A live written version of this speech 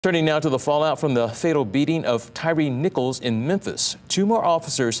Turning now to the fallout from the fatal beating of Tyre Nichols in Memphis. 2 more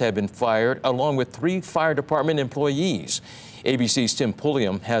officers have been fired, along with 3 fire department employees. ABC's Tim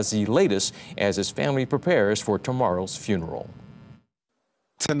Pulliam has the latest as his family prepares for tomorrow's funeral.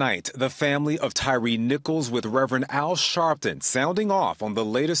 Tonight, the family of Tyre Nichols with Reverend Al Sharpton sounding off on the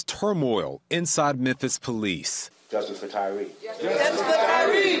latest turmoil inside Memphis police. Justice for Tyre. Justice for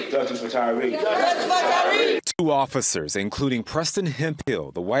Tyre. Justice for Tyre. Justice for Tyre. 2 officers, including Preston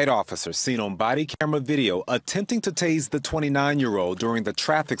Hemphill, the white officer seen on body camera video attempting to tase the 29-year-old during the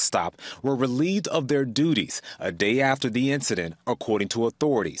traffic stop, were relieved of their duties a day after the incident, according to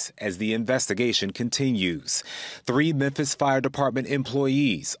authorities, as the investigation continues. 3 Memphis Fire Department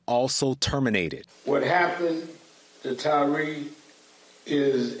employees also terminated. What happened to Tyre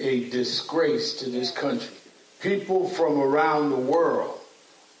is a disgrace to this country. People from around the world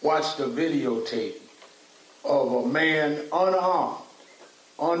watched a videotape of a man unarmed,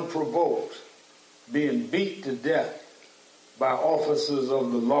 unprovoked, being beat to death by officers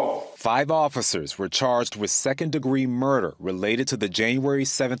of the law. 5 officers were charged with second-degree murder related to the January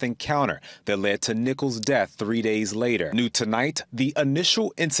 7th encounter that led to Nichols' death 3 days later. New tonight, the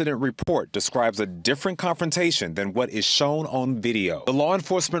initial incident report describes a different confrontation than what is shown on video. The law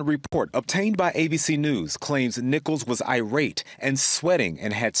enforcement report obtained by ABC News claims Nichols was irate and sweating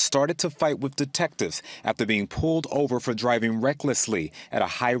and had started to fight with detectives after being pulled over for driving recklessly at a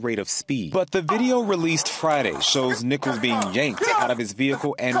high rate of speed. But the video released Friday shows Nichols being yanked out of his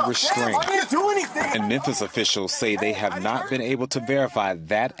vehicle and restrained. And Memphis officials say they have not been able to verify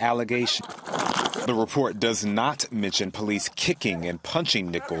that allegation. The report does not mention police kicking and punching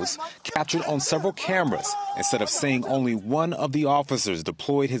Nichols, captured on several cameras, instead of saying only one of the officers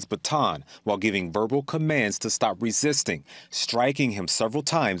deployed his baton while giving verbal commands to stop resisting, striking him several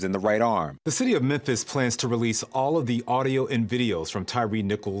times in the right arm. The city of Memphis plans to release all of the audio and videos from Tyre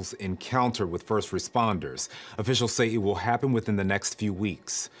Nichols' encounter with first responders. Officials say it will happen within the next few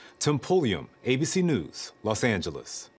weeks. Tim Pulliam, ABC News, Los Angeles.